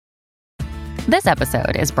This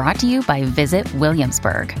episode is brought to you by Visit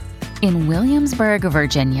Williamsburg. In Williamsburg,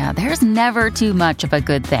 Virginia, there's never too much of a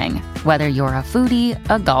good thing. Whether you're a foodie,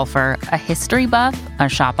 a golfer, a history buff, a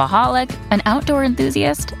shopaholic, an outdoor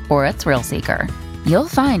enthusiast, or a thrill seeker, you'll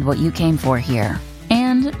find what you came for here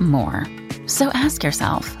and more. So ask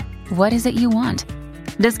yourself, what is it you want?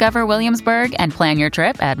 Discover Williamsburg and plan your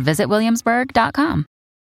trip at visitwilliamsburg.com.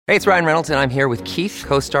 Hey, it's Ryan Reynolds, and I'm here with Keith,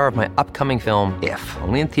 co-star of my upcoming film, If,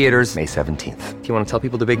 only in theaters May 17th. Do you want to tell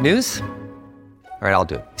people the big news? All right, I'll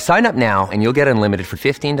do it. Sign up now and you'll get unlimited for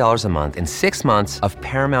 $15 a month and 6 months of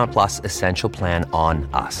Paramount Plus Essential Plan on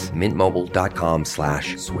us.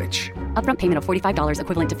 MintMobile.com/switch. Upfront payment of $45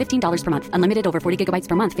 equivalent to $15 per month. Unlimited over 40 gigabytes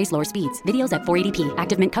per month. Face lower speeds. Videos at 480p.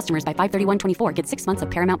 Active Mint customers by 531.24 get 6 months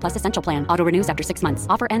of Paramount Plus Essential Plan. Auto renews after 6 months.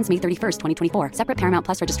 Offer ends May 31st, 2024. Separate Paramount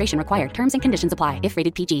Plus registration required. Terms and conditions apply if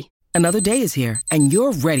rated PG. Another day is here, and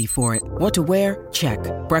you're ready for it. What to wear? Check.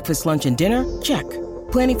 Breakfast, lunch, and dinner? Check.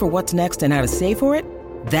 Planning for what's next and how to save for it?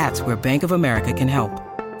 That's where Bank of America can help.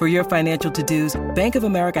 For your financial to-dos, Bank of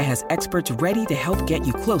America has experts ready to help get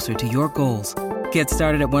you closer to your goals. Get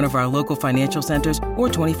started at one of our local financial centers or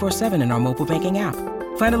 24/7 in our mobile banking app.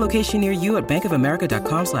 Find a location near you at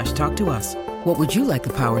bankofamerica.com/talktous. What would you like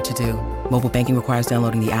the power to do? Mobile banking requires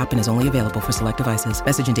downloading the app and is only available for select devices.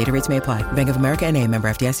 Message and data rates may apply. Bank of America N.A., member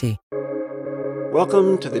FDIC.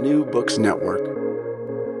 Welcome to the New Books Network.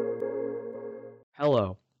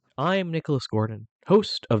 Hello, I'm Nicholas Gordon,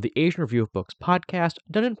 host of the Asian Review of Books podcast,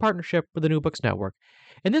 done in partnership with the New Books Network.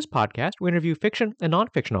 In this podcast, we interview fiction and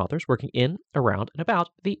nonfiction authors working in, around, and about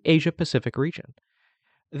the Asia-Pacific region.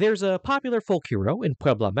 There's a popular folk hero in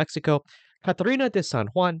Puebla, Mexico, Catarina de San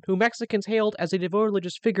Juan, who Mexicans hailed as a devout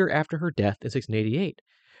religious figure after her death in 1688.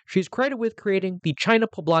 She's credited with creating the China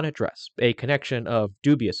Poblana dress, a connection of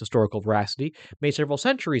dubious historical veracity made several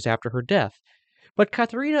centuries after her death. But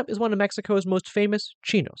Catarina is one of Mexico's most famous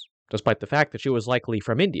chinos, despite the fact that she was likely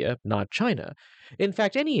from India, not China. In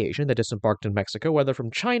fact, any Asian that disembarked in Mexico, whether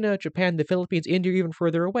from China, Japan, the Philippines, India, or even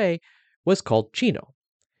further away, was called chino.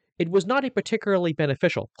 It was not a particularly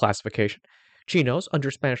beneficial classification. Chinos,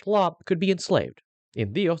 under Spanish law, could be enslaved.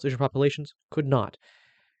 Indios, Asian populations, could not.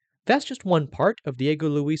 That's just one part of Diego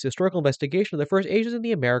Luis' historical investigation of the first Asians in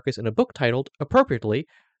the Americas in a book titled, appropriately,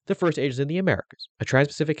 The First Asians in the Americas, A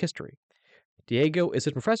Transpacific History. Diego is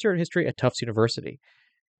a professor in history at Tufts University.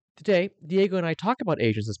 Today, Diego and I talk about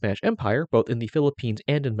Asians in the Spanish Empire, both in the Philippines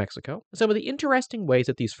and in Mexico, and some of the interesting ways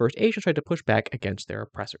that these first Asians tried to push back against their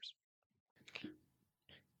oppressors.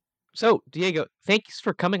 So, Diego, thanks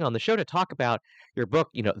for coming on the show to talk about your book,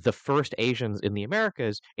 The First Asians in the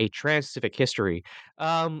Americas, A Transpacific History.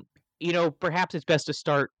 Perhaps it's best to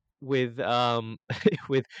start with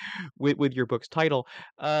with your book's title.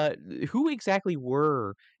 Who exactly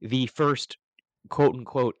were the first quote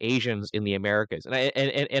unquote Asians in the Americas?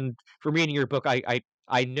 And for reading your book, I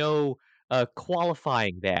know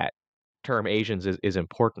qualifying that term Asians is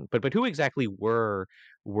important, but who exactly were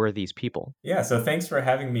these people? Yeah, so thanks for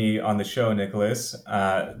having me on the show, Nicholas.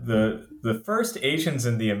 The first Asians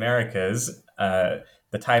in the Americas, the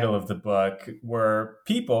title of the book, were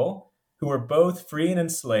people who were both free and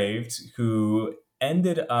enslaved, who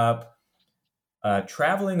ended up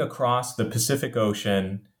traveling across the Pacific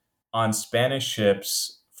Ocean on Spanish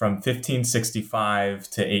ships from 1565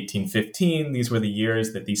 to 1815. These were the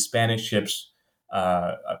years that these Spanish ships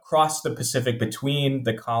crossed the Pacific between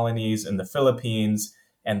the colonies in the Philippines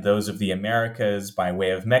and those of the Americas by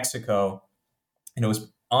way of Mexico. And it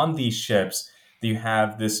was on these ships that you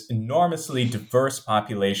have this enormously diverse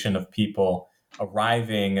population of people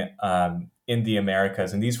arriving in the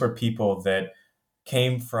Americas. And these were people that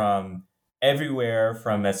came from everywhere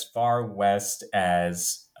from as far west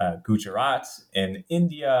as Gujarat in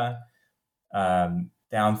India,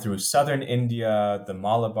 down through southern India, the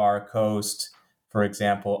Malabar coast, for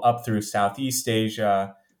example, up through Southeast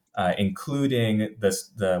Asia, including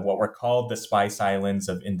what were called the Spice Islands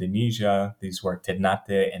of Indonesia. These were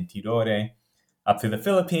Ternate and Tidore, up through the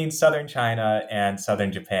Philippines, southern China, and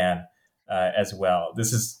southern Japan as well.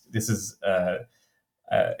 This is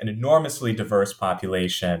an enormously diverse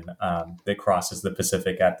population that crosses the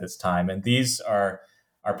Pacific at this time, and these are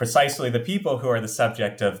precisely the people who are the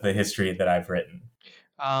subject of the history that I've written.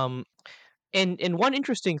 And one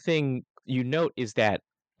interesting thing you note is that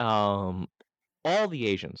all the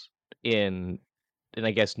Asians in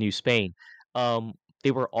I guess New Spain,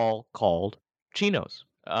 they were all called Chinos,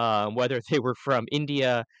 whether they were from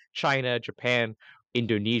India, China, Japan,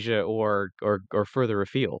 Indonesia, or further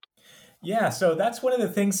afield. Yeah, so that's one of the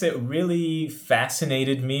things that really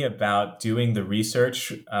fascinated me about doing the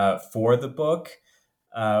research for the book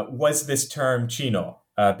was this term Chino.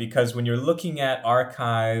 because when you're looking at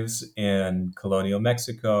archives in colonial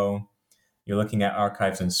Mexico, you're looking at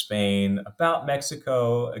archives in Spain about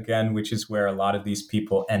Mexico, again, which is where a lot of these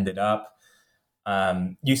people ended up.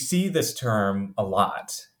 You see this term a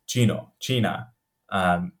lot, Chino, China.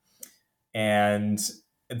 And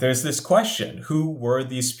there's this question, who were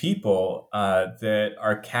these people that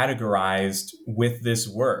are categorized with this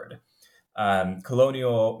word?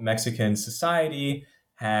 Colonial Mexican society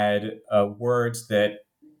had words that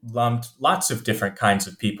lumped lots of different kinds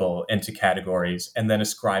of people into categories and then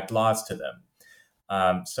ascribed laws to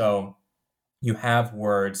them. So you have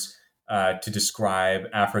words to describe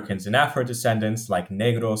Africans and Afro-descendants like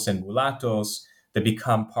negros and mulattos that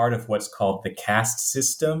become part of what's called the caste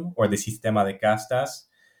system or the sistema de castas,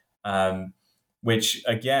 which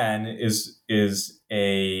again is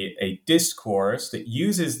a discourse that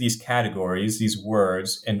uses these categories, these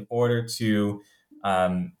words, in order to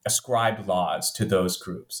ascribe laws to those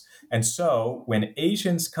groups. And so when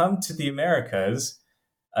Asians come to the Americas,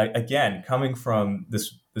 again, coming from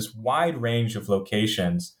this wide range of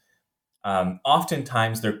locations,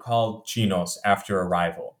 oftentimes they're called chinos after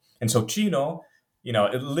arrival. And so chino,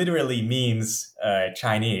 it literally means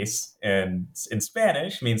Chinese, and in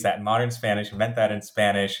Spanish means that in modern Spanish, meant that in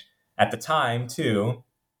Spanish at the time too.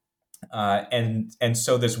 And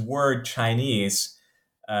so this word Chinese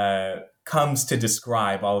comes to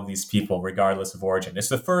describe all of these people, regardless of origin. It's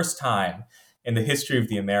the first time in the history of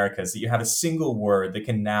the Americas that you have a single word that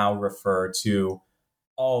can now refer to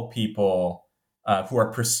all people who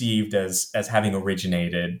are perceived as having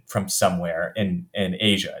originated from somewhere in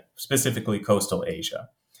Asia, specifically coastal Asia.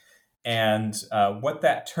 And what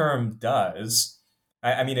that term does,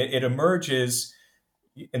 it emerges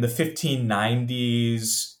in the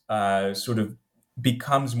 1590s, sort of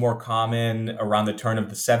becomes more common around the turn of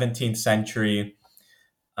the 17th century,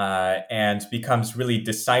 and becomes really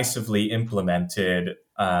decisively implemented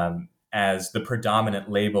as the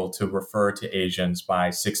predominant label to refer to Asians by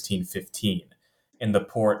 1615 in the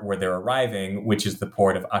port where they're arriving, which is the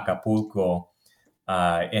port of Acapulco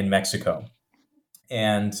in Mexico.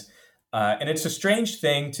 And it's a strange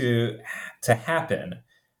thing to happen.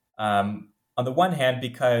 On the one hand,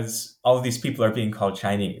 because all of these people are being called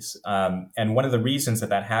Chinese. And one of the reasons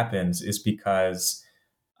that happens is because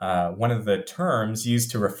one of the terms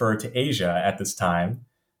used to refer to Asia at this time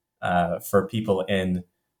for people in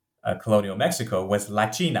colonial Mexico was La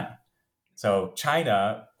China. So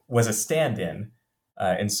China was a stand-in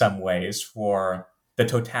in some ways for the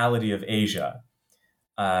totality of Asia.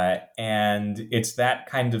 And it's that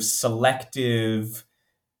kind of selective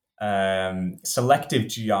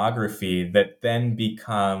geography that then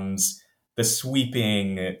becomes the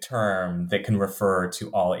sweeping term that can refer to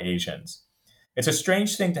all Asians. It's a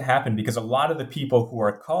strange thing to happen because a lot of the people who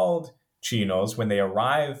are called Chinos, when they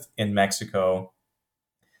arrive in Mexico,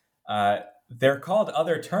 they're called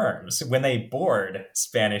other terms when they board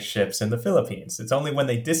Spanish ships in the Philippines. It's only when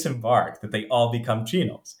they disembark that they all become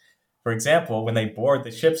Chinos. For example, when they board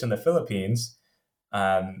the ships in the Philippines,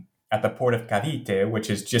 at the port of Cavite, which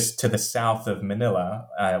is just to the south of Manila,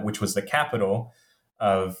 which was the capital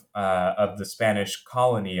of the Spanish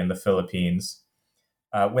colony in the Philippines,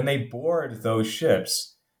 when they board those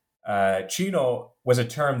ships, Chino was a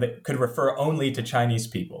term that could refer only to Chinese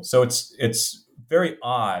people. So it's very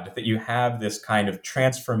odd that you have this kind of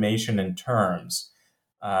transformation in terms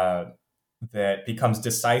that becomes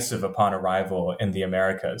decisive upon arrival in the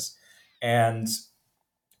Americas. And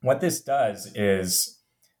what this does is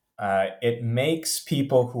it makes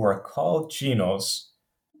people who are called Chinos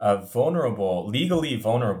legally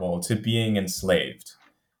vulnerable to being enslaved.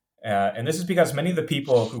 And this is because many of the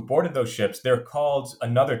people who boarded those ships, they're called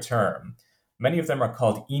another term. Many of them are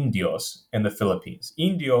called indios in the Philippines.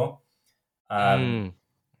 Indio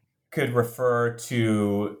could refer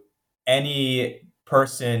to any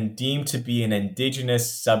person deemed to be an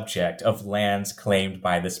indigenous subject of lands claimed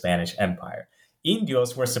by the Spanish Empire.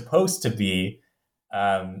 Indios were supposed to be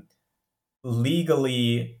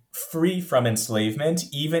legally free from enslavement,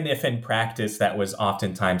 even if in practice that was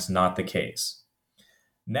oftentimes not the case.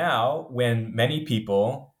 Now, when many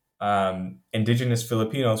people, indigenous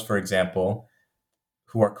Filipinos, for example,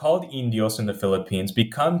 who are called indios in the Philippines,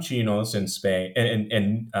 become chinos in Spain,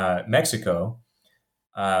 in Mexico,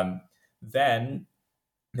 then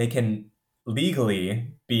they can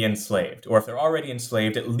legally be enslaved. Or if they're already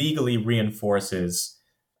enslaved, it legally reinforces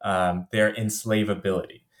their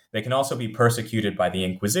enslavability. They can also be persecuted by the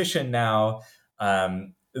Inquisition now.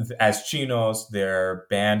 As chinos, they're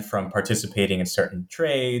banned from participating in certain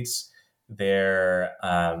trades. They're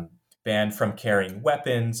banned from carrying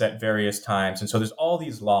weapons at various times. And so there's all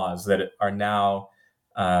these laws that are now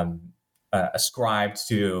ascribed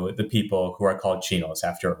to the people who are called Chinos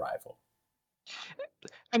after arrival.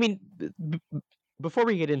 I mean, before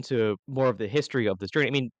we get into more of the history of this journey,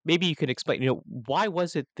 I mean, maybe you could explain, why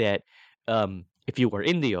was it that if you were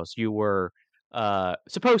Indios, you were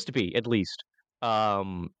supposed to be, at least,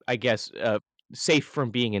 I guess, safe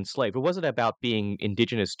from being enslaved? Or was it about being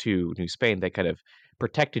indigenous to New Spain that kind of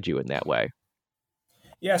protected you in that way?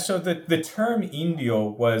 Yeah, so the term Indio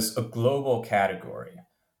was a global category.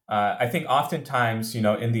 I think oftentimes,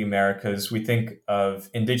 in the Americas, we think of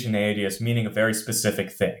indigeneity as meaning a very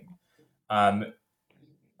specific thing. Um,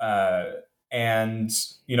 uh, and,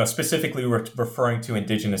 specifically we're referring to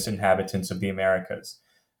indigenous inhabitants of the Americas.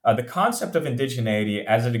 The concept of indigeneity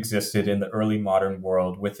as it existed in the early modern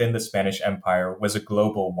world within the Spanish Empire was a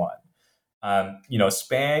global one.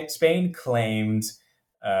 Spain claimed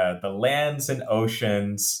the lands and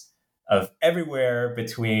oceans of everywhere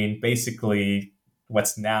between basically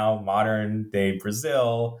what's now modern day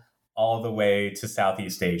Brazil all the way to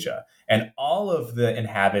Southeast Asia. And all of the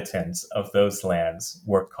inhabitants of those lands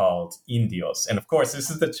were called Indios. And of course, this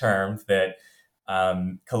is the term that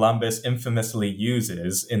Columbus infamously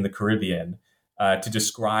uses in the Caribbean to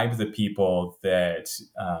describe the people that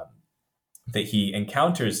he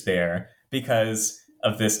encounters there, because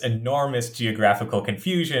of this enormous geographical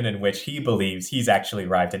confusion in which he believes he's actually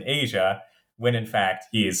arrived in Asia, when in fact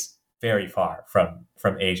he's very far from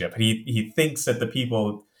Asia. But he thinks that the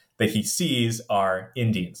people that he sees are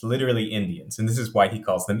Indians, literally Indians, and this is why he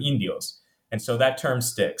calls them Indios. And so that term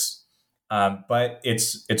sticks. But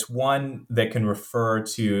it's one that can refer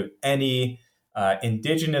to any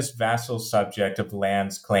indigenous vassal subject of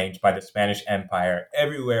lands claimed by the Spanish Empire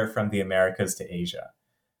everywhere from the Americas to Asia.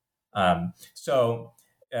 So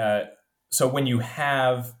when you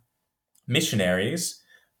have missionaries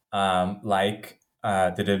like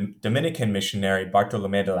the Dominican missionary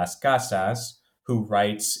Bartolomé de las Casas, who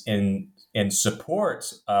writes in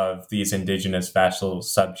support of these indigenous vassal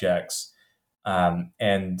subjects, and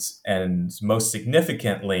most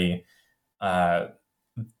significantly to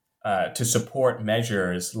support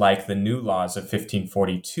measures like the new laws of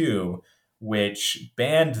 1542, which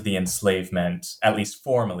banned the enslavement, at least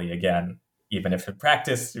formally, again, even if in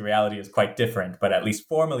practice the reality is quite different, but at least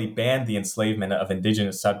formally banned the enslavement of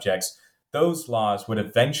indigenous subjects. Those laws would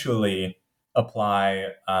eventually apply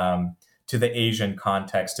to the Asian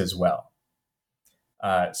context as well.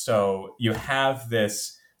 So you have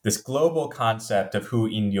this global concept of who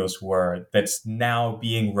Indios were that's now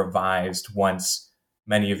being revised once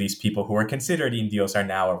many of these people who are considered Indios are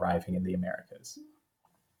now arriving in the Americas.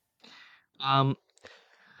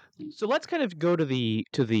 So let's kind of go to the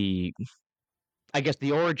I guess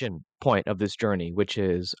the origin point of this journey, which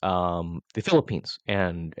is the Philippines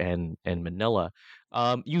and Manila.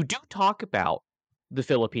 You do talk about the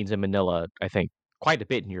Philippines and Manila, I think, quite a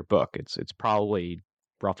bit in your book. It's probably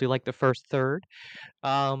roughly like the first third.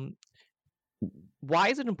 Um, why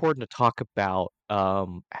is it important to talk about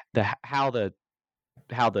the how the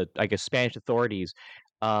I guess Spanish authorities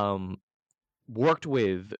um, worked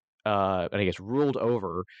with and I guess ruled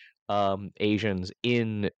over Asians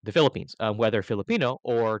in the Philippines, whether Filipino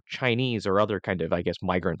or Chinese or other kind of, I guess,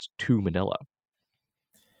 migrants to Manila?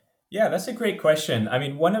 Yeah, that's a great question. I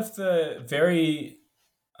mean, one of the very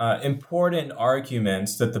important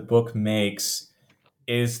arguments that the book makes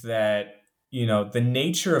is that, the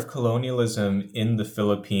nature of colonialism in the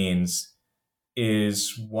Philippines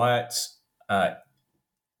is what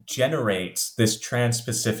generates this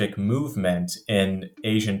Transpacific movement in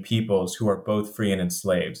Asian peoples who are both free and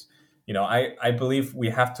enslaved. I believe we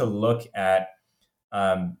have to look at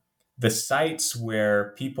the sites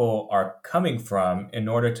where people are coming from in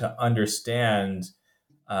order to understand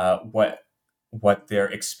what their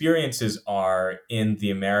experiences are in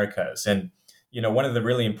the Americas. And one of the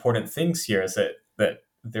really important things here is that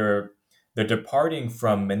they're departing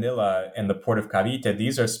from Manila and the port of Cavite.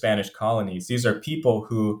 These are Spanish colonies. These are people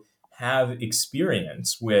who have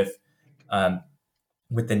experience with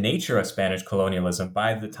the nature of Spanish colonialism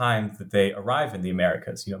by the time that they arrive in the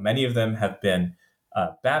Americas. Many of them have been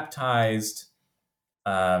baptized,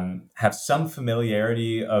 have some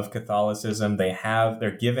familiarity of Catholicism.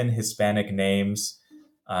 They're given Hispanic names,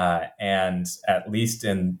 and at least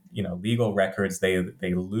in legal records,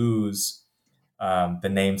 they lose the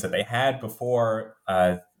names that they had before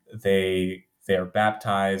they're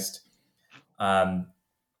baptized,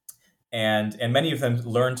 and many of them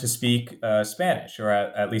learn to speak Spanish, or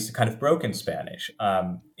at least a kind of broken Spanish,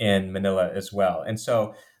 in Manila as well. And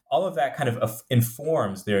so all of that kind of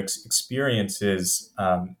informs their experiences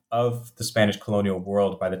of the Spanish colonial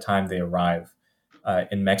world by the time they arrive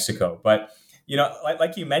in Mexico. But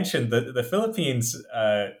like you mentioned, the Philippines,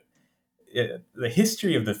 the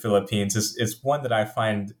history of the Philippines is one that I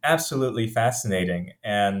find absolutely fascinating,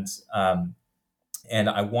 and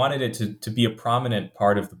I wanted it to be a prominent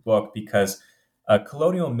part of the book because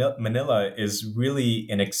colonial Manila is really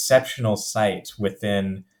an exceptional site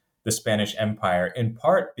within the Spanish Empire, in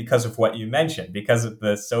part because of what you mentioned, because of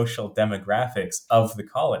the social demographics of the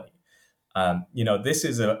colony. This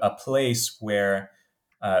is a place where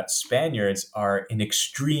Spaniards are an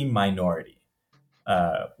extreme minority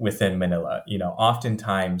within Manila.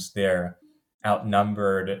 Oftentimes they're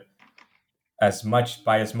outnumbered as much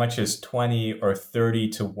as 20 or 30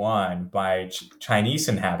 to 1 by Chinese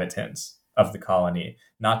inhabitants of the colony,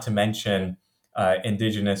 not to mention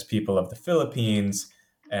indigenous people of the Philippines,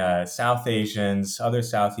 South Asians, other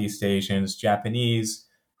Southeast Asians, Japanese,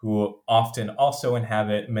 who often also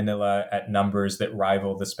inhabit Manila at numbers that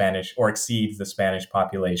rival the Spanish or exceed the Spanish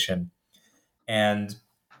population. And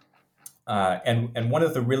one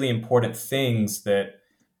of the really important things that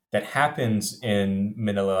happens in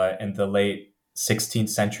Manila in the late 16th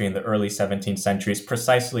century and the early 17th century is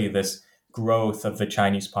precisely this growth of the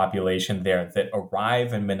Chinese population there that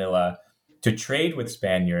arrive in Manila to trade with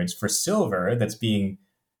Spaniards for silver that's being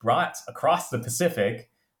brought across the Pacific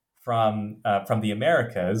from the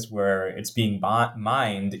Americas, where it's being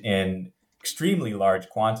mined in extremely large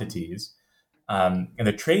quantities, and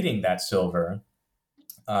they're trading that silver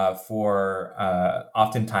for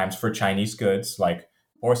oftentimes for Chinese goods like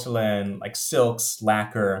porcelain, like silks,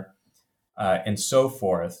 lacquer, and so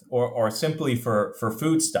forth, or simply for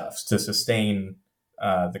foodstuffs to sustain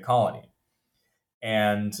the colony.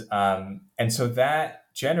 And so that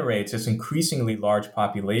generates this increasingly large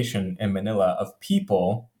population in Manila of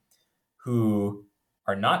people who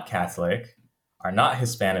are not Catholic, are not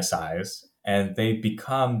Hispanicized, and they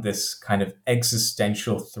become this kind of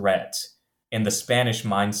existential threat in the Spanish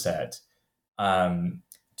mindset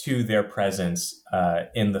to their presence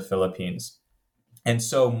in the Philippines. And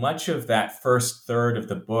so much of that first third of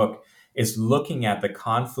the book is looking at the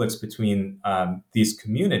conflicts between these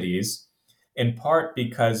communities, in part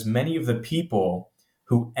because many of the people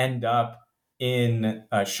who end up in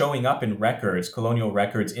showing up in records, colonial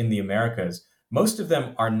records in the Americas, most of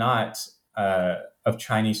them are not of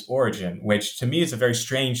Chinese origin, which to me is a very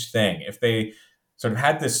strange thing. If they sort of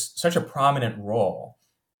had such a prominent role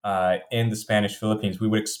in the Spanish Philippines, we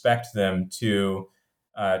would expect them to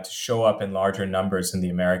show up in larger numbers in the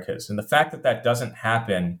Americas. And the fact that that doesn't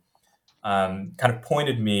happen kind of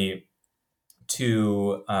pointed me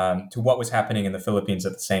to what was happening in the Philippines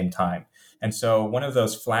at the same time. And so one of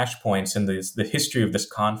those flashpoints in the history of this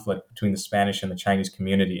conflict between the Spanish and the Chinese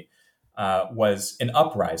community was an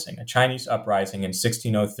uprising, a Chinese uprising in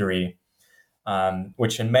 1603,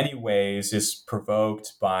 which in many ways is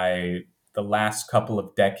provoked by the last couple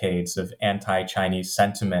of decades of anti-Chinese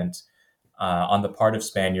sentiment on the part of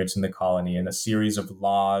Spaniards in the colony, and a series of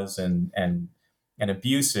laws and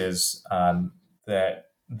abuses that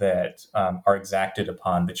are exacted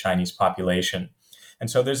upon the Chinese population. And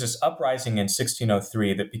so there's this uprising in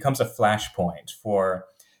 1603 that becomes a flashpoint for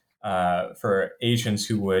Asians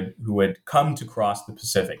who would come to cross the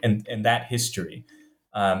Pacific in that history,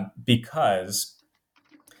 because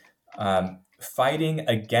fighting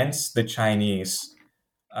against the Chinese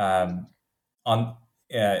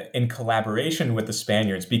in collaboration with the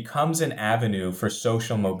Spaniards becomes an avenue for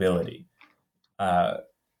social mobility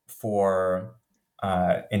for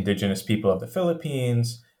indigenous people of the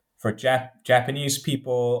Philippines, for Japanese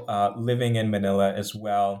people living in Manila as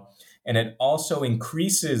well. And it also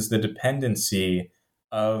increases the dependency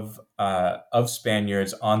of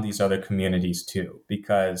Spaniards on these other communities too,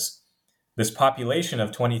 because this population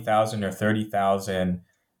of 20,000 or 30,000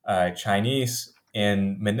 Chinese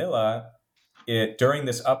in Manila, during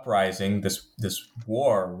this uprising, this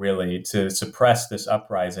war really to suppress this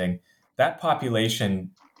uprising, that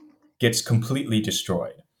population gets completely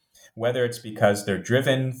destroyed, whether it's because they're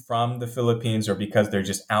driven from the Philippines or because they're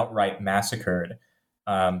just outright massacred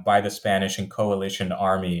by the Spanish and coalition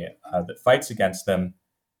army that fights against them.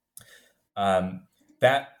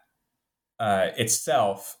 That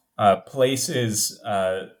itself places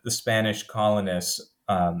the Spanish colonists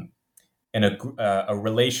in a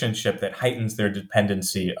relationship that heightens their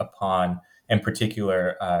dependency upon, in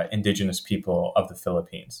particular, indigenous people of the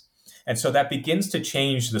Philippines. And so that begins to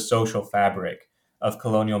change the social fabric of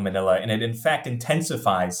colonial Manila, and it in fact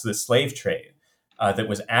intensifies the slave trade that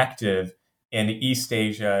was active in East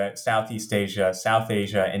Asia, Southeast Asia, South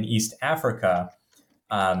Asia, and East Africa,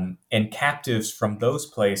 and captives from those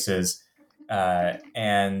places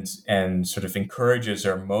and sort of encourages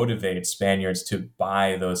or motivates Spaniards to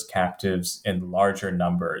buy those captives in larger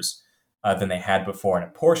numbers than they had before. And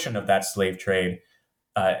a portion of that slave trade,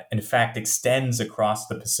 in fact, extends across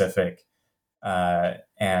the Pacific,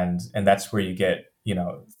 and that's where you get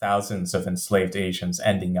thousands of enslaved Asians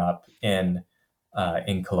ending up in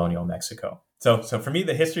colonial Mexico. So for me,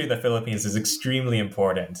 the history of the Philippines is extremely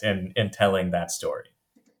important in telling that story.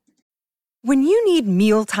 When you need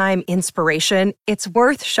mealtime inspiration, it's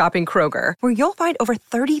worth shopping Kroger, where you'll find over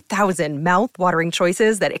 30,000 mouth-watering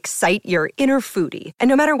choices that excite your inner foodie. And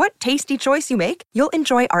no matter what tasty choice you make, you'll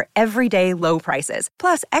enjoy our everyday low prices,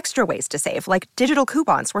 plus extra ways to save, like digital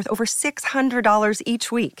coupons worth over $600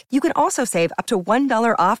 each week. You can also save up to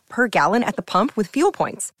 $1 off per gallon at the pump with fuel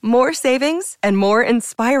points. More savings and more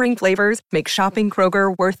inspiring flavors make shopping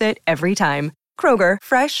Kroger worth it every time. Kroger,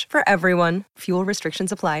 fresh for everyone. Fuel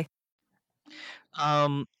restrictions apply.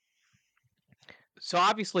 So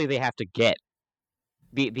obviously they have to get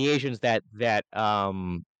the Asians that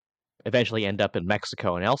eventually end up in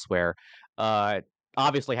Mexico and elsewhere,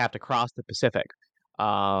 obviously have to cross the Pacific.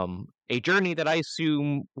 A journey that I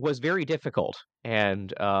assume was very difficult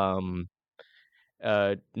and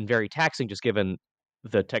very taxing, just given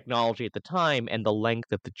the technology at the time and the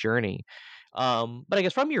length of the journey. But I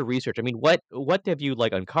guess from your research, I mean, what have you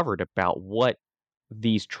uncovered about what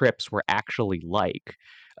these trips were actually like?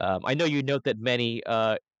 I know you note that many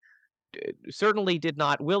certainly did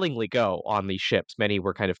not willingly go on these ships. Many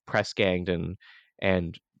were kind of press ganged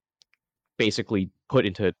and basically put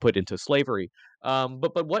into slavery.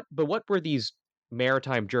 But what were these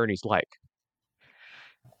maritime journeys like?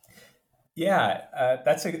 Yeah,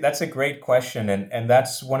 that's a great question, and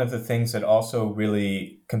that's one of the things that also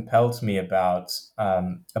really compelled me about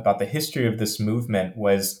the history of this movement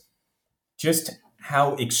was just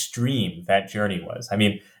how extreme that journey was. I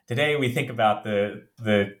mean, today we think about the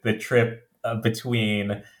trip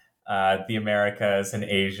between the Americas and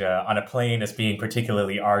Asia on a plane as being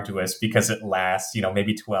particularly arduous because it lasts,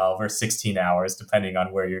 maybe 12 or 16 hours, depending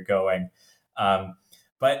on where you're going.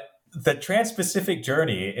 But the Transpacific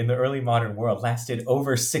journey in the early modern world lasted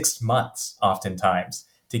over 6 months, oftentimes,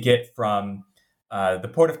 to get from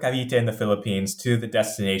the port of Cavite in the Philippines to the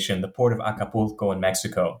destination, the port of Acapulco in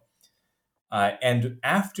Mexico. And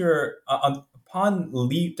upon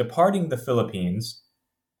departing the Philippines,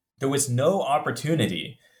 there was no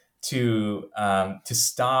opportunity to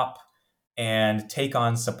stop and take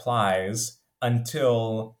on supplies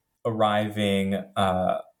until arriving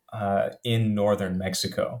in northern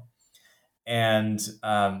Mexico, and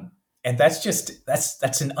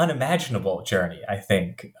that's an unimaginable journey, I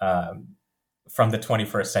think, from the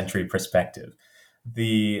 21st century perspective.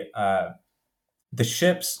 The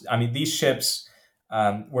ships, I mean, these ships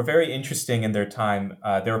were very interesting in their time.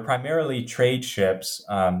 They were primarily trade ships,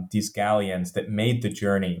 these galleons that made the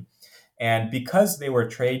journey. And because they were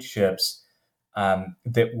trade ships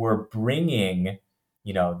that were bringing,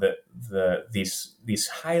 these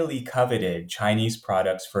highly coveted Chinese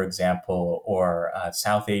products, for example, or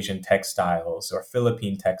South Asian textiles or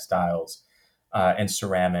Philippine textiles and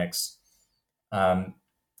ceramics,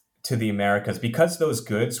 to the Americas, because those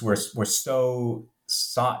goods were so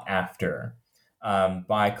sought after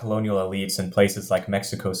by colonial elites in places like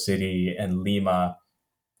Mexico City and Lima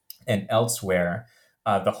and elsewhere,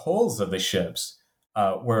 the hulls of the ships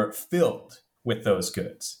were filled with those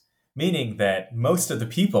goods, meaning that most of the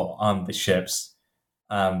people on the ships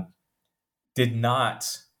did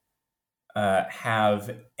not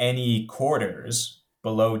have any quarters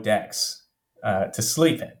below decks to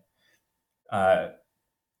sleep in.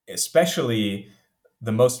 Especially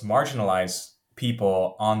the most marginalized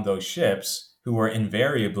people on those ships, who were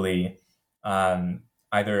invariably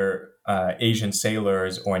either Asian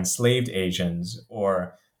sailors or enslaved Asians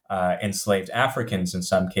or enslaved Africans in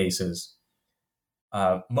some cases.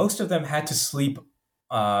 Most of them had to sleep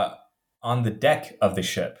on the deck of the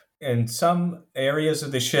ship. In some areas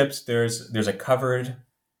of the ships, there's a covered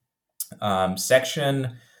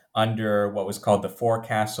section under what was called the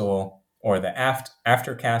forecastle or the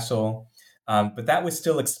after castle, but that was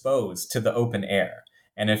still exposed to the open air.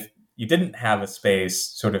 And if you didn't have a space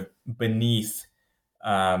sort of beneath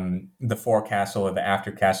the forecastle or the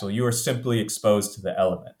after castle, you were simply exposed to the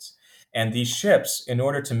elements. And these ships, in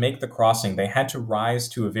order to make the crossing, they had to rise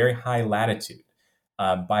to a very high latitude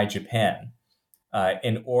by Japan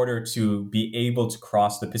in order to be able to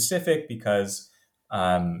cross the Pacific because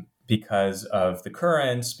of the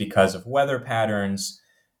currents, because of weather patterns.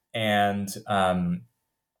 And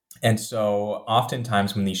so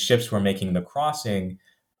oftentimes when these ships were making the crossing,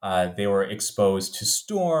 They were exposed to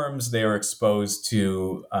storms. They were exposed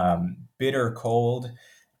to bitter cold,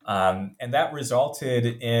 and that resulted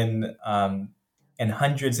in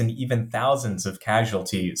hundreds and even thousands of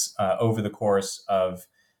casualties over the course of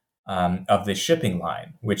this shipping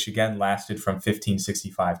line, which again lasted from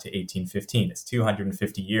 1565 to 1815. It's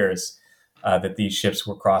 250 years that these ships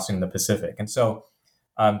were crossing the Pacific, and so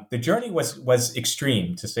the journey was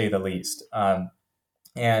extreme, to say the least,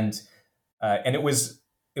 and it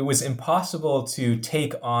was impossible to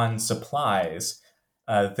take on supplies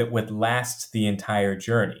that would last the entire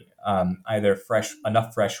journey. Either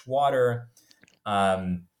enough fresh water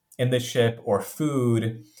in the ship or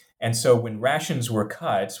food. And so when rations were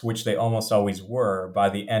cut, which they almost always were by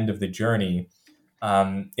the end of the journey,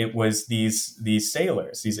 it was these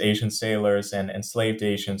sailors, these Asian sailors and enslaved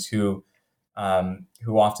Asians who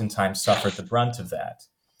oftentimes suffered the brunt of that.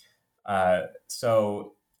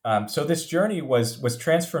 So this journey was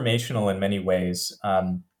transformational in many ways.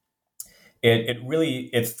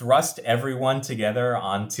 It thrust everyone together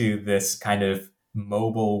onto this kind of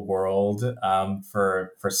mobile world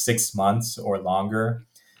for 6 months or longer,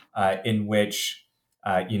 in which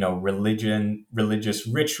religious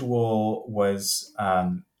ritual was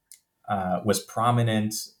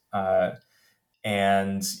prominent,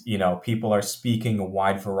 and people are speaking a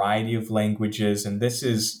wide variety of languages, and this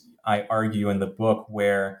is, I argue in the book,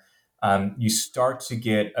 where you start to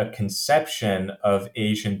get a conception of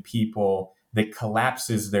Asian people that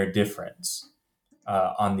collapses their difference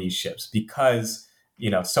on these ships, because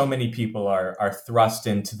so many people are thrust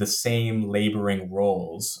into the same laboring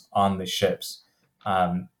roles on the ships,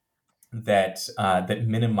 that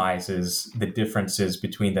minimizes the differences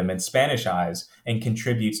between them in Spanish eyes and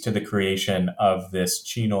contributes to the creation of this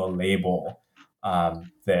Chino label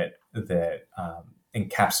that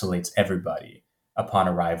encapsulates everybody upon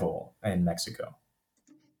arrival in Mexico.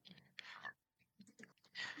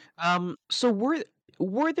 So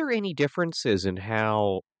were there any differences in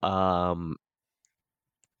how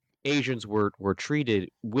Asians were treated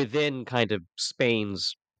within kind of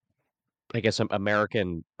Spain's, I guess,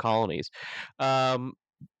 American colonies?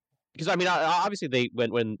 Because I mean, obviously, they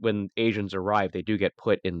when Asians arrive, they do get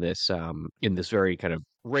put in this very kind of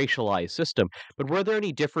racialized system. But were there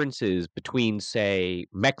any differences between, say,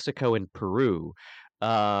 Mexico and Peru,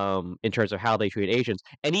 in terms of how they treat Asians,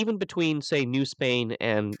 and even between, say, New Spain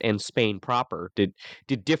and Spain proper? Did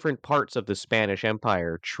different parts of the Spanish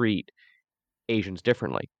Empire treat Asians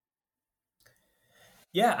differently?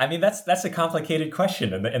 Yeah, I mean that's a complicated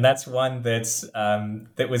question, and that's one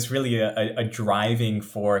that was really a driving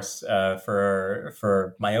force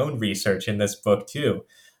for my own research in this book too.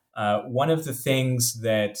 One of the things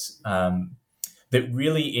that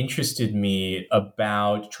really interested me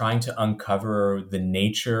about trying to uncover the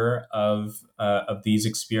nature of these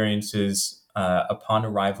experiences upon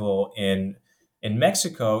arrival in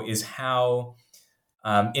Mexico is how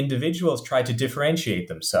individuals try to differentiate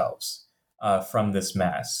themselves from this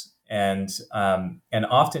mess, and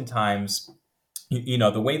oftentimes,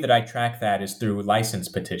 the way that I track that is through license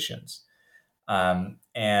petitions, and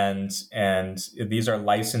these are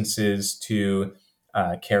licenses to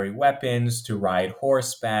carry weapons, to ride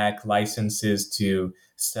horseback, licenses to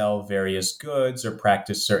sell various goods or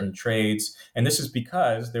practice certain trades, and this is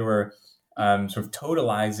because there were sort of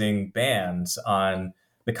totalizing bans on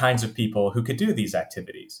the kinds of people who could do these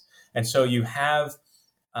activities, and so you have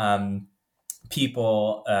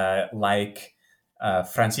people like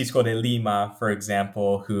Francisco de Lima, for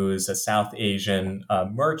example, who's a South Asian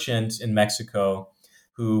merchant in Mexico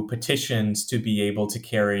who petitions to be able to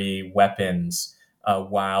carry weapons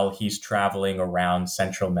while he's traveling around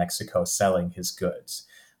central Mexico selling his goods.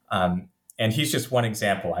 And he's just one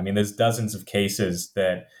example. I mean, there's dozens of cases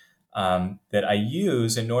that I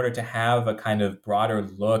use in order to have a kind of broader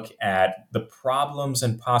look at the problems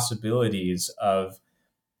and possibilities of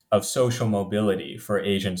social mobility for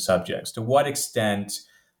Asian subjects. To what extent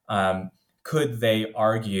could they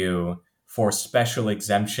argue for special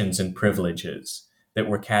exemptions and privileges that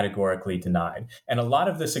were categorically denied? And a lot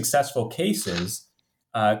of the successful cases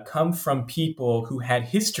come from people who had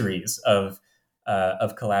histories of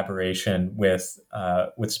collaboration with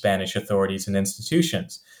Spanish authorities and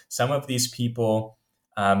institutions. Some of these people,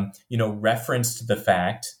 referenced the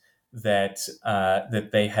fact that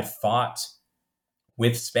they had fought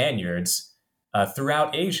with Spaniards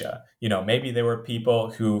throughout Asia. Maybe there were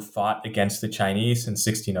people who fought against the Chinese in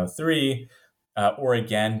 1603, or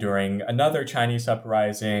again during another Chinese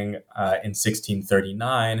uprising in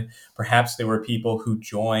 1639. Perhaps there were people who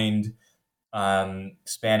joined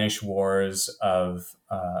Spanish wars of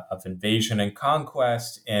invasion and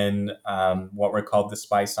conquest in what were called the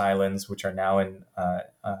Spice Islands, which are now in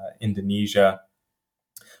Indonesia,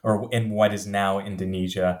 or in what is now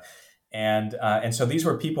Indonesia. And so these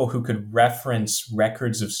were people who could reference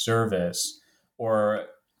records of service, or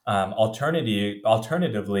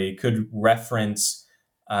alternatively could reference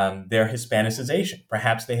their Hispanicization.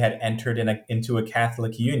 Perhaps they had entered into a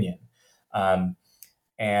Catholic union, and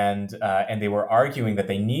they were arguing that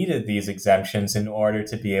they needed these exemptions in order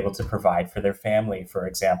to be able to provide for their family, for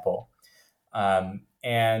example.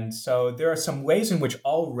 And so there are some ways in which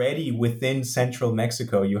already within central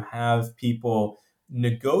Mexico you have people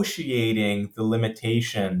negotiating the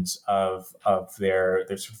limitations of their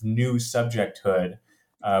sort of new subjecthood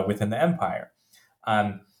within the empire.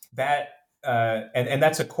 And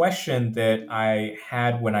that's a question that I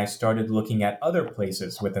had when I started looking at other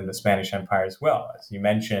places within the Spanish Empire as well. As you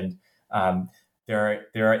mentioned, there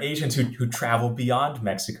are Asians who travel beyond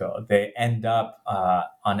Mexico. They end up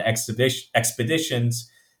on expeditions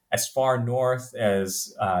as far north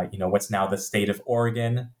as what's now the state of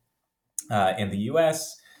Oregon in the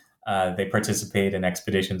U.S. They participate in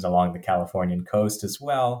expeditions along the Californian coast as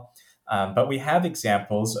well. But we have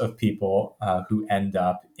examples of people who end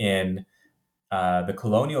up in the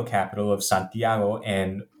colonial capital of Santiago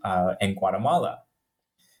in Guatemala.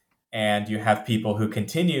 And you have people who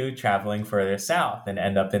continue traveling further south and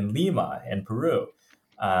end up in Lima in Peru.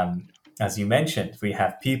 As you mentioned, we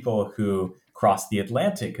have people who cross the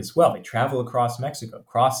Atlantic as well. They travel across Mexico,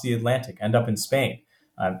 cross the Atlantic, end up in Spain.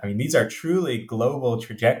 These are truly global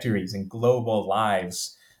trajectories and global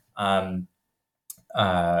lives of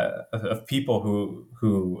people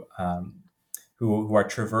who are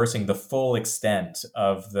traversing the full extent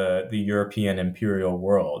of the European imperial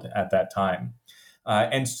world at that time.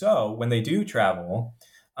 And so when they do travel,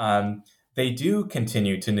 they do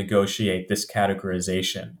continue to negotiate this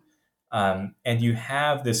categorization. And you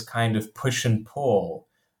have this kind of push and pull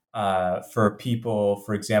for people,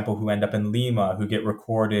 for example, who end up in Lima, who get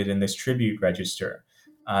recorded in this tribute register.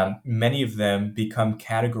 Many of them become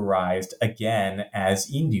categorized again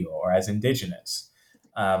as Indio or as indigenous.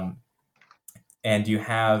 And you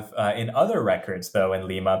have in other records, though, in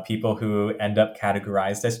Lima, people who end up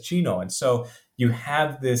categorized as Chino. And so you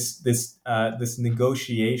have this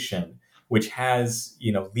negotiation, which has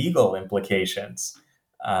legal implications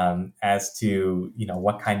as to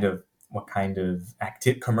what kind of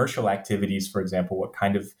commercial activities, for example, what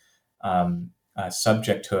kind of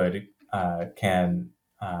subjecthood can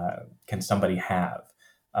somebody have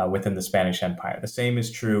within the Spanish Empire. The same is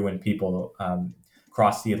true when people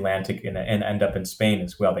cross the Atlantic and end up in Spain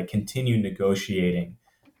as well. They continue negotiating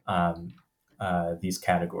these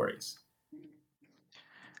categories.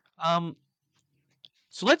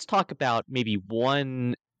 So let's talk about maybe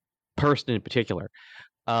one person in particular,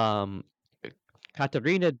 Catarina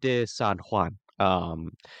de San Juan,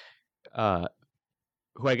 who I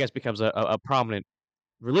guess becomes a prominent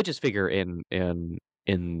religious figure in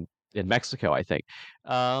Mexico, I think.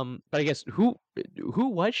 But I guess who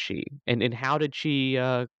was she, and how did she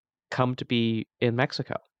come to be in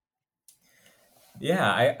Mexico?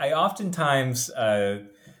 Yeah, I oftentimes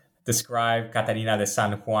describe Catarina de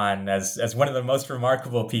San Juan as one of the most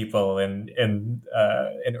remarkable people in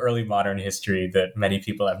early modern history that many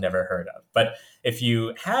people have never heard of. But if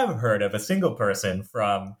you have heard of a single person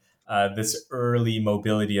from this early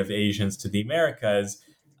mobility of Asians to the Americas,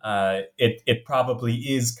 it probably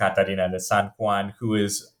is Catarina de San Juan, who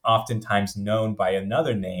is oftentimes known by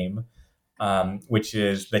another name, which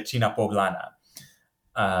is the China Poblana.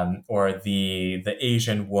 Or the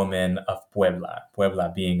Asian woman of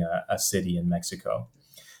Puebla being a city in Mexico.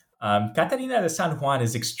 Catarina de San Juan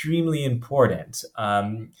is extremely important,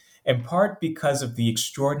 in part because of the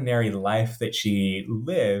extraordinary life that she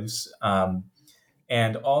lives,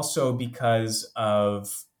 and also because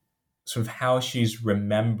of sort of how she's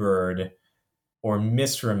remembered or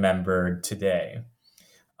misremembered today.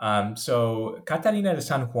 So Catarina de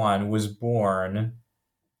San Juan was born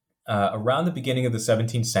around the beginning of the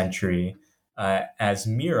 17th century as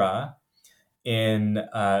Mira in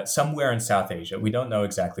somewhere in South Asia. We don't know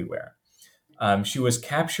exactly where. She was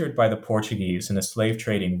captured by the Portuguese in a slave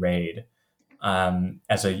trading raid.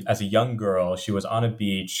 As a young girl, she was on a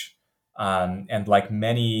beach, and like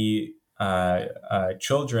many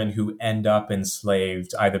children who end up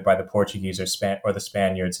enslaved either by the Portuguese or the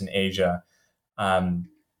Spaniards in Asia,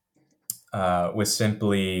 was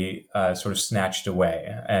simply sort of snatched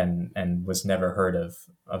away and was never heard of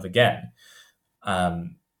again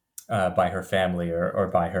by her family or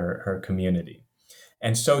by her community.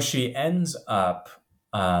 And so she ends up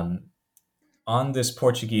on this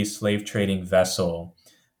Portuguese slave trading vessel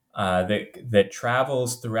that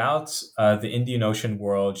travels throughout the Indian Ocean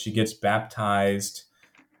world. She gets baptized,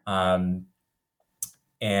 and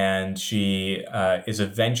she is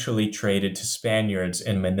eventually traded to Spaniards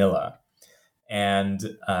in Manila. And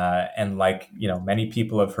like many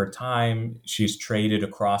people of her time, she's traded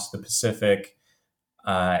across the Pacific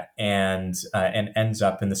and ends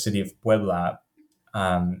up in the city of Puebla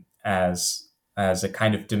as a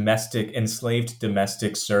kind of enslaved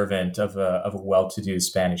domestic servant of a well-to-do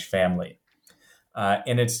Spanish family.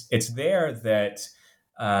 And it's there that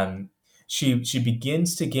she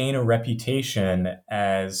begins to gain a reputation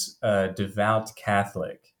as a devout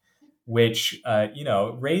Catholic, which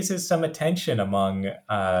raises some attention among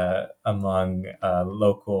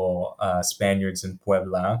local Spaniards in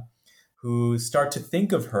Puebla, who start to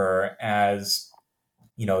think of her as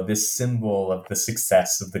this symbol of the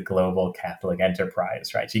success of the global Catholic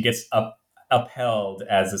enterprise. Right? She gets upheld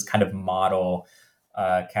as this kind of model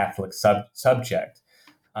Catholic subject.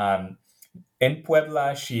 In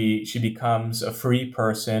Puebla, she becomes a free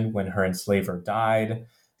person when her enslaver died,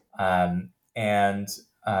 and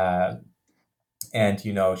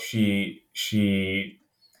she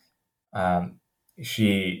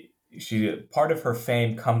part of her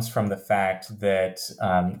fame comes from the fact that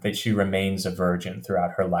she remains a virgin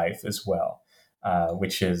throughout her life as well,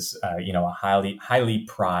 which is a highly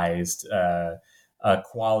prized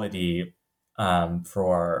quality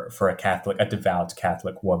for a devout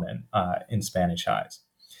Catholic woman in Spanish eyes.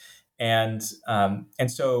 And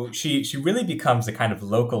so she really becomes a kind of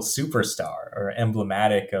local superstar, or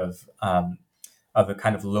emblematic of a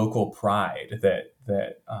kind of local pride that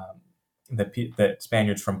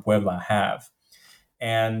Spaniards from Puebla have.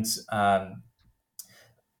 And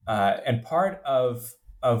part of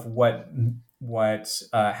what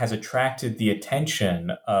has attracted the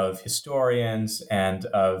attention of historians and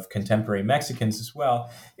of contemporary Mexicans as well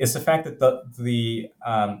is the fact that the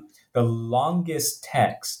longest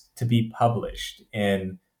text to be published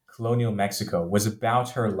in colonial Mexico was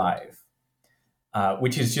about her life,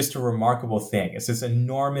 which is just a remarkable thing. It's this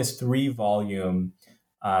enormous 3-volume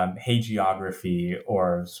hagiography,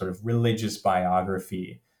 or sort of religious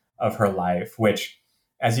biography of her life, which,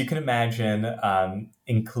 as you can imagine,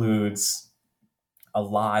 includes a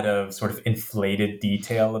lot of sort of inflated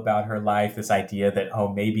detail about her life. This idea that,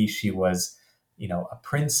 maybe she was, a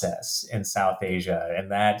princess in South Asia,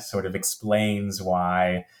 and that sort of explains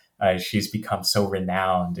why she's become so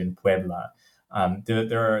renowned in Puebla.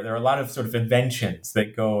 There are a lot of sort of inventions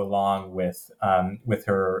that go along with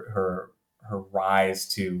her rise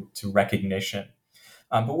to recognition.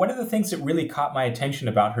 But one of the things that really caught my attention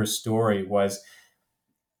about her story was,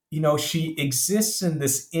 she exists in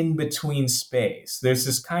this in-between space. There's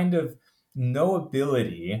this kind of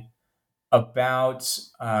knowability about,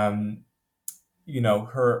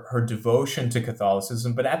 her devotion to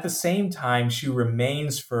Catholicism, but at the same time, she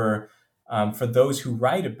remains for those who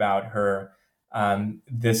write about her,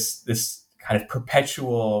 this kind of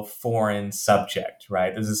perpetual foreign subject,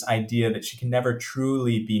 right? There's this idea that she can never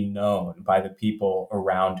truly be known by the people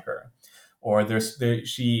around her, or that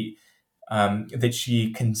she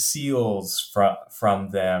conceals from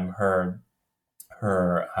them her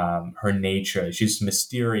nature. She's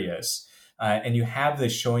mysterious, and you have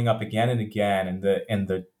this showing up again and again in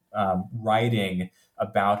the writing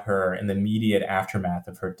about her in the immediate aftermath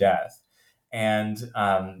of her death, and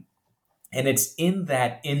it's in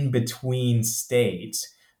that in-between state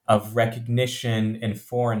of recognition and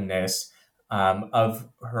foreignness, of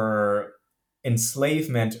her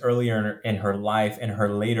enslavement earlier in her life and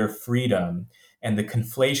her later freedom, and the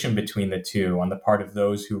conflation between the two on the part of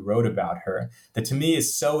those who wrote about her, that to me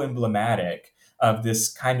is so emblematic of this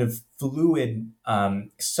kind of fluid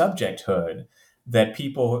subjecthood that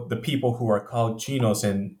the people who are called Chinos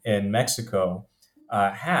in Mexico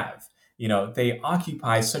have. They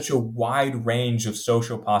occupy such a wide range of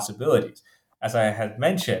social possibilities. As I had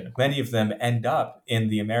mentioned, many of them end up in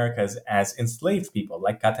the Americas as enslaved people,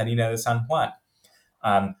 like Catarina de San Juan.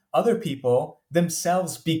 Other people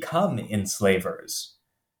themselves become enslavers.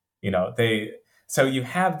 So you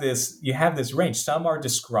have this range. Some are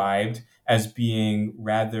described as being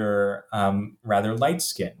rather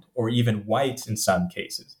light-skinned, or even white in some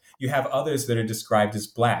cases. You have others that are described as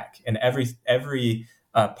black, and every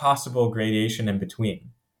possible gradation in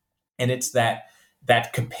between. And it's that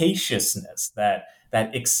capaciousness, that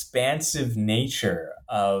expansive nature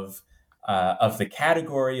of the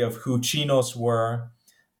category of who Chinos were,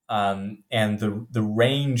 and the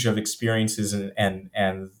range of experiences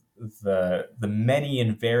and the many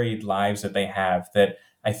and varied lives that they have, that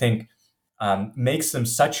I think makes them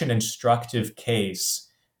such an instructive case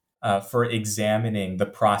for examining the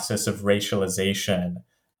process of racialization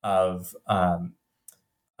of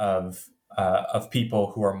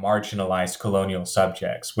people who are marginalized colonial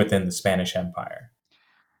subjects within the Spanish Empire.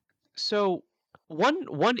 So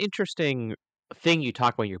one interesting thing you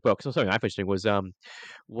talk about in your book, so something I found interesting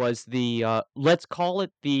was the let's call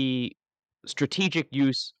it the strategic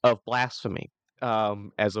use of blasphemy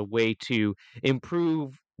as a way to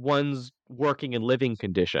improve one's working and living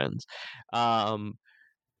conditions. Um,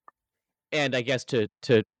 and I guess to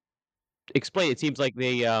explain, it seems like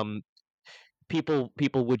they people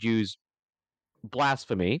would use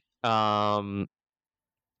blasphemy.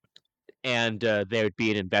 And there would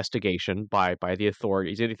be an investigation by the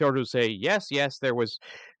authorities, and the authorities would say, "Yes, yes, there was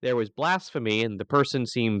blasphemy, and the person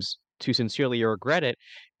seems to sincerely regret it,"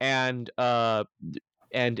 and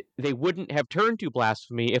and they wouldn't have turned to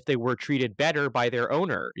blasphemy if they were treated better by their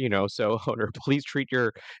owner. So owner, please treat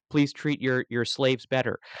your slaves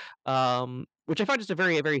better, which I find just a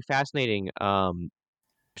very fascinating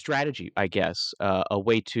strategy, I guess, a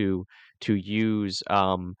way to use,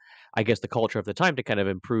 I guess, the culture of the time to kind of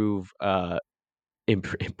improve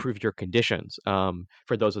your conditions,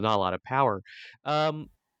 for those with not a lot of power. Um,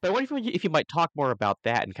 but I wonder if you might talk more about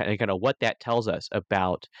that and kind of what that tells us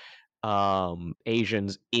about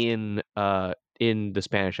Asians in the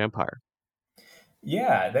Spanish Empire.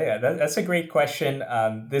 That's a great question.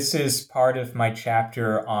 This is part of my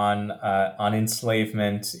chapter on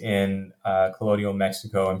enslavement in colonial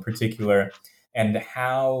Mexico in particular, and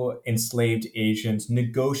how enslaved Asians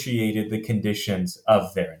negotiated the conditions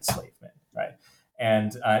of their enslavement, right?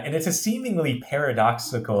 And it's a seemingly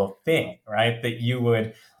paradoxical thing, right? That you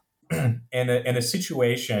would in a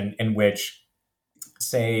situation in which,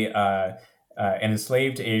 say, an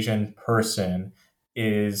enslaved Asian person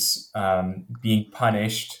is being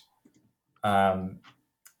punished. Um,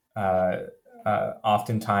 uh,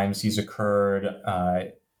 Oftentimes, these occurred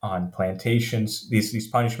on plantations. These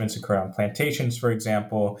punishments occur on plantations, for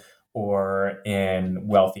example, or in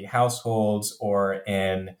wealthy households, or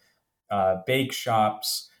in bake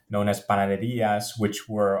shops known as panaderias, which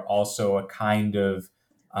were also a kind of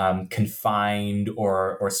confined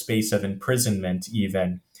or space of imprisonment,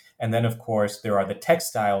 even. And then, of course, there are the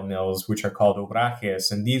textile mills, which are called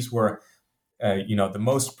obrajes, and these were, the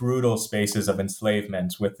most brutal spaces of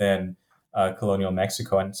enslavement within colonial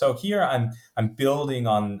Mexico. And so here I'm building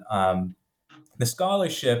on the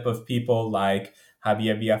scholarship of people like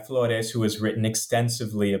Javier Villaflores, who has written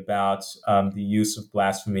extensively about the use of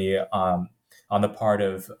blasphemy on the part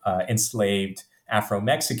of enslaved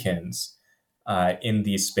Afro-Mexicans in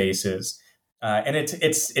these spaces. And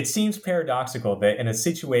it seems paradoxical that in a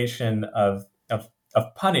situation of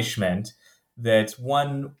punishment, that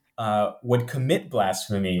one would commit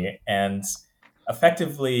blasphemy and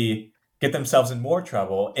effectively get themselves in more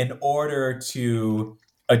trouble in order to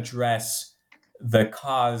address the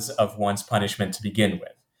cause of one's punishment to begin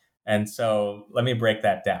with. And so let me break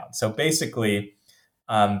that down. So basically,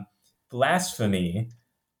 blasphemy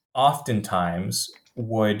oftentimes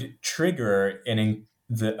would trigger an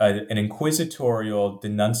inquisitorial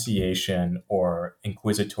denunciation or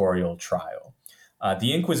inquisitorial trial.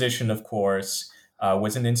 The Inquisition, of course,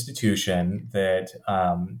 was an institution that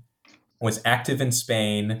was active in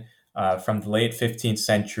Spain from the late 15th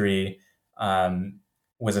century,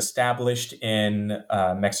 was established in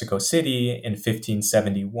Mexico City in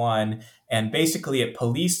 1571, and basically it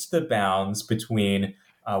policed the bounds between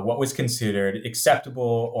what was considered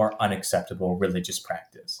acceptable or unacceptable religious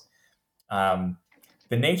practice. The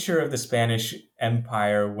nature of the Spanish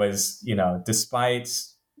Empire was, despite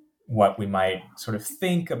what we might sort of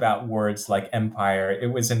think about words like empire,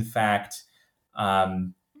 it was in fact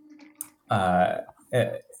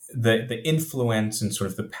the influence and sort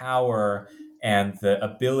of the power and the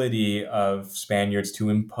ability of Spaniards to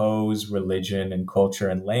impose religion and culture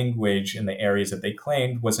and language in the areas that they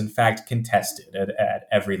claimed was in fact contested at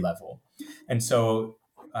every level. And so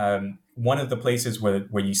one of the places where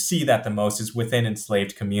you see that the most is within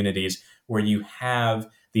enslaved communities, where you have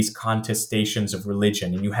these contestations of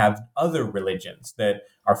religion, and you have other religions that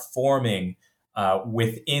are forming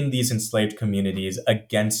within these enslaved communities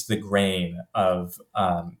against the grain of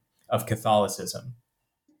Catholicism.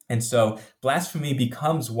 And so blasphemy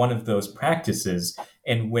becomes one of those practices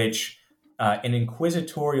in which an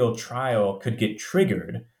inquisitorial trial could get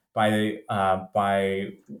triggered by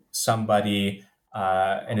somebody,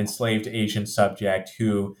 an enslaved Asian subject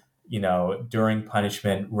who, during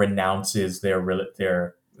punishment renounces their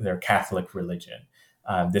Catholic religion.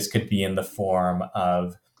 This could be in the form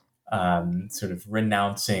of sort of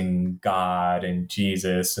renouncing God and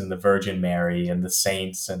Jesus and the Virgin Mary and the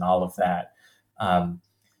saints and all of that. Um,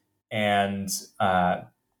 and uh,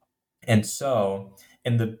 and so,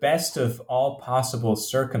 in the best of all possible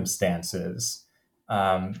circumstances,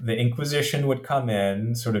 the Inquisition would come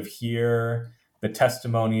in, sort of hear the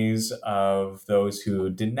testimonies of those who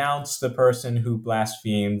denounced the person who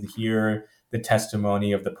blasphemed, hear the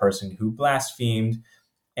testimony of the person who blasphemed.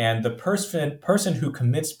 And the person who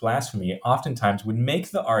commits blasphemy oftentimes would make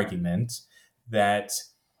the argument that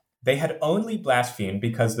they had only blasphemed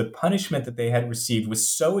because the punishment that they had received was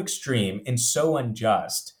so extreme and so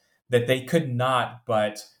unjust that they could not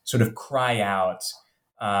but sort of cry out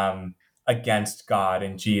against God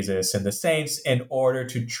and Jesus and the saints in order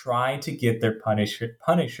to try to get their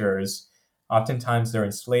punishers, oftentimes they're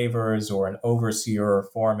enslavers or an overseer or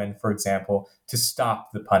foreman, for example, to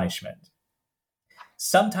stop the punishment.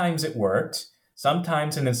 Sometimes it worked.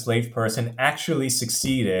 Sometimes an enslaved person actually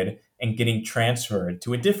succeeded in getting transferred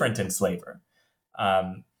to a different enslaver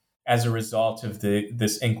as a result of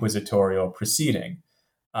this inquisitorial proceeding.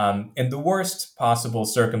 In the worst possible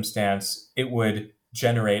circumstance, it would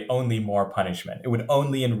generate only more punishment. It would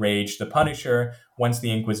only enrage the punisher. Once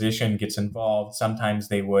the Inquisition gets involved, sometimes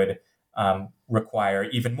they would require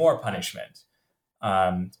even more punishment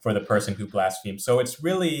for the person who blasphemed. So it's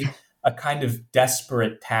really a kind of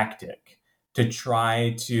desperate tactic to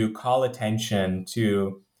try to call attention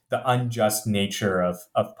to the unjust nature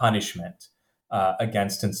of punishment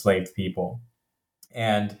against enslaved people.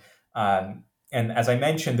 And as I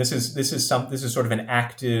mentioned, this is sort of an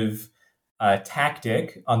active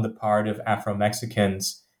tactic on the part of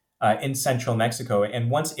Afro-Mexicans in central Mexico. And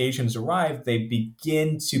once Asians arrive, they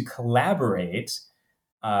begin to collaborate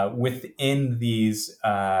within these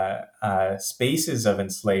spaces of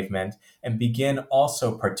enslavement and begin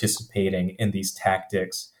also participating in these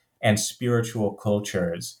tactics and spiritual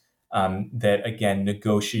cultures that, again,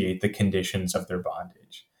 negotiate the conditions of their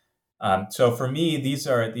bondage. So for me, these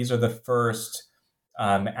are the first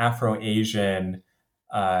Afro-Asian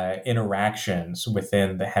interactions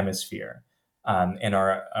within the hemisphere, and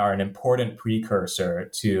are an important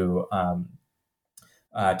precursor to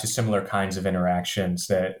similar kinds of interactions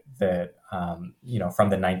that from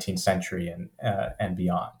the 19th century and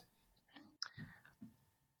beyond.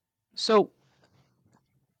 So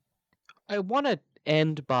I want to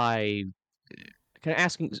end by kind of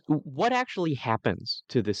asking what actually happens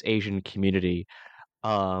to this Asian community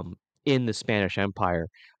in the Spanish Empire.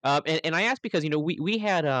 And I ask because, we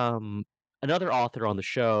had another author on the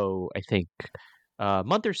show, I think a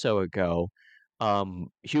month or so ago,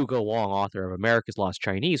 Hugo Wong, author of America's Lost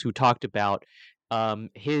Chinese, who talked about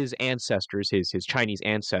his ancestors, his Chinese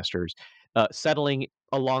ancestors, settling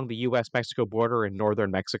along the U.S.-Mexico border in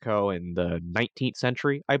northern Mexico in the 19th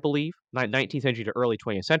century, I believe, 19th century to early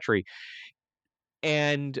 20th century.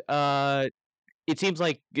 And it seems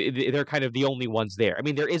like they're kind of the only ones there. I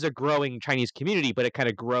mean, there is a growing Chinese community, but it kind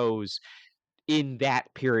of grows in that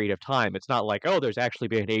period of time. It's not like, oh, there's actually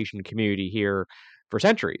been an Asian community here for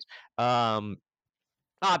centuries.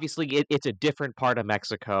 Obviously, it's a different part of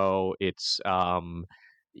Mexico. It's and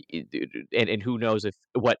who knows if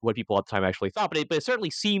what people at the time actually thought, but it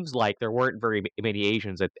certainly seems like there weren't very many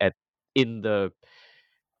Asians at in the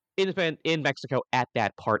in Mexico at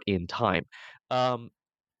that part in time. Um,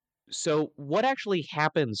 So, what actually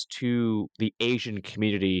happens to the Asian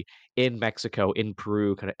community in Mexico, in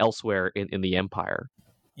Peru, kind of elsewhere in the empire?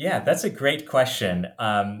 Yeah, that's a great question.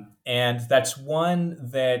 And that's one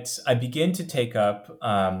that I begin to take up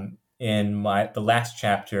in the last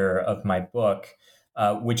chapter of my book,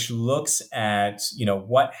 which looks at,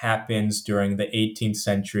 what happens during the 18th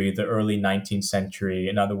century, the early 19th century,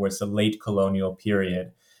 in other words, the late colonial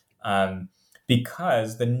period.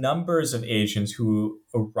 Because the numbers of Asians who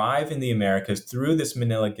arrive in the Americas through this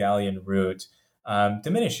Manila Galleon route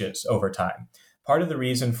diminishes over time. Part of the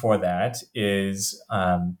reason for that is,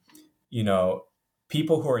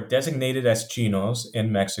 people who are designated as Chinos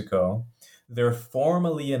in Mexico, they're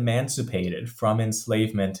formally emancipated from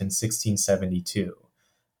enslavement in 1672.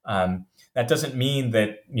 That doesn't mean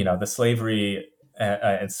that, the slavery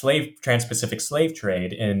and Transpacific slave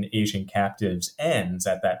trade in Asian captives ends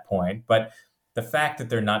at that point, but the fact that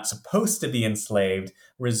they're not supposed to be enslaved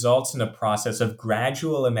results in a process of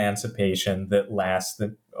gradual emancipation that lasts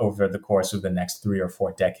over the course of the next 3 or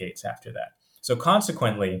 4 decades after that. So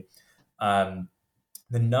consequently, the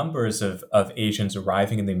numbers of Asians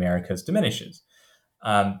arriving in the Americas diminishes.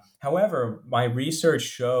 However, my research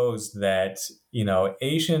shows that,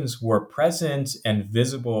 Asians were present and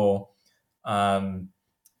visible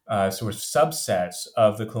sort of subsets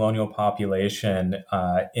of the colonial population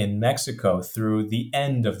in Mexico through the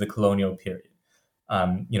end of the colonial period,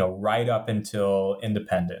 right up until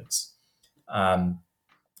independence. And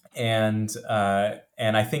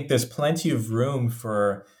I think there's plenty of room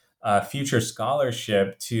for future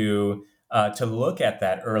scholarship to look at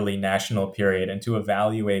that early national period and to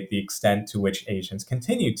evaluate the extent to which Asians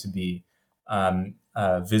continue to be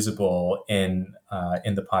visible in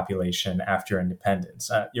the population after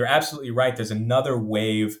independence. You're absolutely right. There's another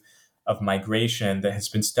wave of migration that has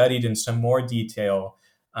been studied in some more detail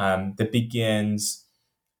that begins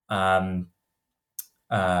during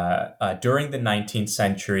the 19th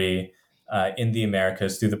century in the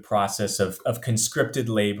Americas through the process of conscripted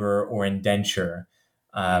labor or indenture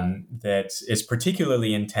that is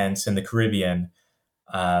particularly intense in the Caribbean.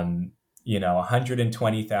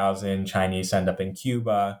 120,000 Chinese end up in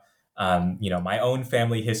Cuba. My own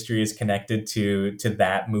family history is connected to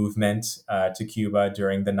that movement to Cuba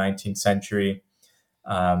during the 19th century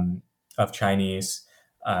of Chinese.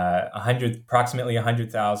 Approximately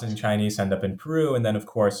 100,000 Chinese end up in Peru, and then of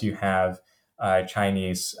course you have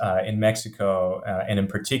Chinese in Mexico, and in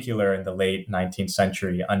particular in the late 19th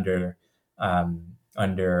century under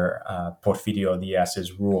Porfirio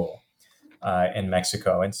Diaz's rule in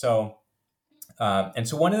Mexico. And so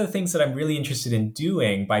one of the things that I'm really interested in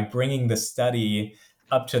doing by bringing the study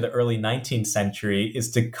up to the early 19th century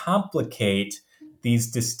is to complicate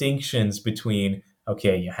these distinctions between,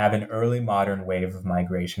 okay, you have an early modern wave of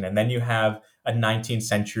migration, and then you have a 19th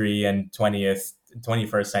century and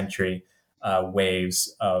 21st century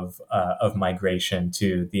waves of migration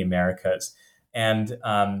to the Americas, and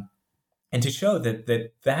to show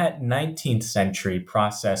that 19th century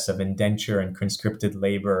process of indenture and conscripted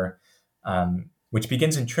labor, which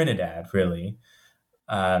begins in Trinidad, really,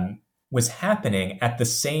 was happening at the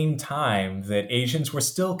same time that Asians were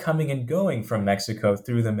still coming and going from Mexico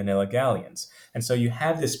through the Manila galleons. And so you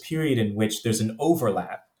have this period in which there's an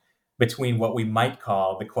overlap between what we might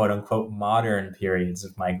call the quote unquote modern periods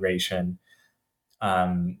of migration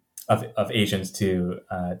of Asians to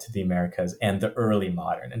the Americas and the early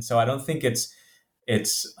modern. And so I don't think it's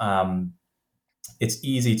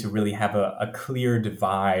easy to really have a clear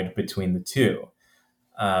divide between the two.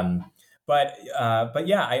 But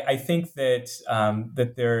yeah, I think that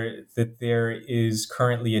there is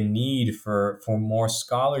currently a need for more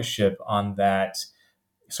scholarship on that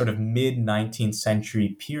sort of mid 19th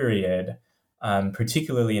century period,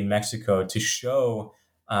 particularly in Mexico, to show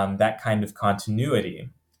that kind of continuity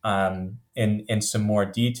in some more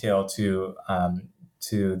detail to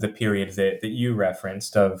the period that you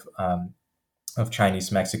referenced of Chinese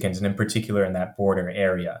Mexicans, and in particular in that border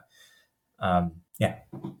area. Yeah.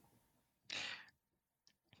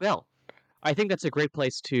 Well, I think that's a great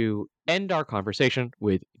place to end our conversation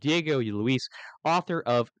with Diego y Luis, author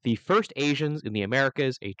of The First Asians in the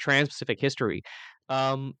Americas, A Transpacific History.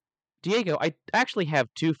 Diego, I actually have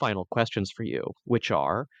two final questions for you, which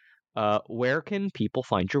are, where can people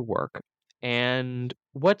find your work? And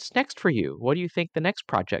what's next for you? What do you think the next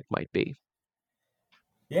project might be?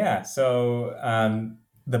 Yeah, so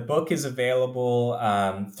the book is available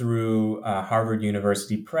through Harvard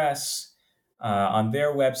University Press. On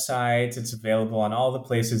their website, it's available on all the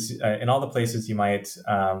places in all the places you might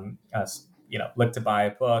look to buy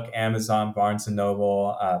a book: Amazon, Barnes and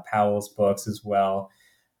Noble, Powell's Books as well.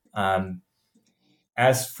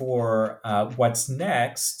 As for what's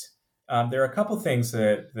next, there are a couple things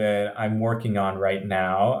that I'm working on right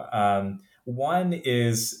now. One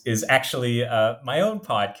is actually my own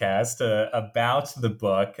podcast about the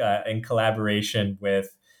book in collaboration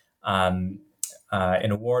with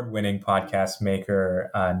an award-winning podcast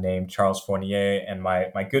maker named Charles Fournier and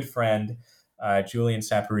my good friend Julian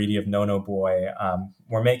Saporiti of No No Boy.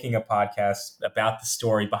 We're making a podcast about the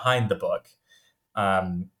story behind the book,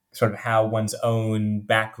 sort of how one's own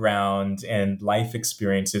background and life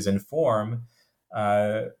experiences inform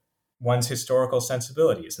one's historical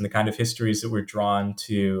sensibilities and the kind of histories that we're drawn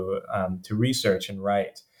to research and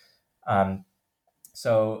write.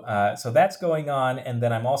 So that's going on, and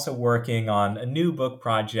then I'm also working on a new book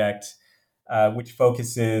project, which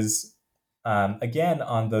focuses again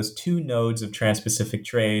on those two nodes of Transpacific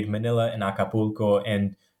trade, Manila and Acapulco,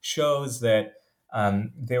 and shows that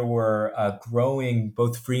there were growing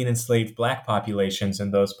both free and enslaved Black populations in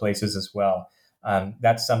those places as well.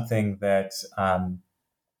 That's something that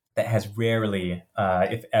has rarely,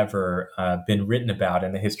 if ever, been written about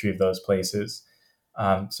in the history of those places.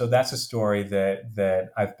 So that's a story that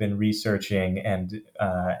I've been researching and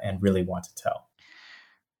really want to tell.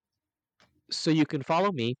 So you can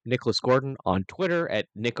follow me, Nicholas Gordon, on Twitter at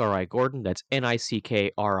NickRIGordon. That's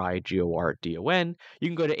NickRigordon. You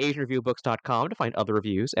can go to AsianReviewBooks.com to find other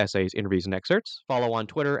reviews, essays, interviews, and excerpts. Follow on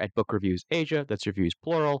Twitter at Book Reviews Asia. That's reviews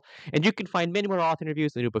plural. And you can find many more author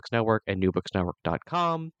interviews at the New Books Network at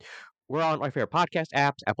NewBooksNetwork.com. We're on our favorite podcast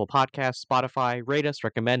apps, Apple Podcasts, Spotify. Rate us,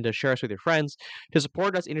 recommend us, share us with your friends to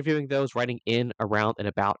support us interviewing those writing in, around, and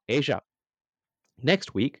about Asia.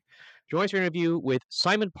 Next week, join us for an interview with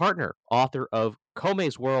Simon Partner, author of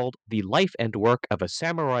Kome's World, The Life and Work of a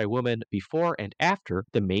Samurai Woman Before and After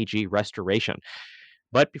the Meiji Restoration.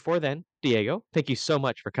 But before then, Diego, thank you so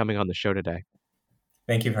much for coming on the show today.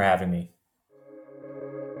 Thank you for having me.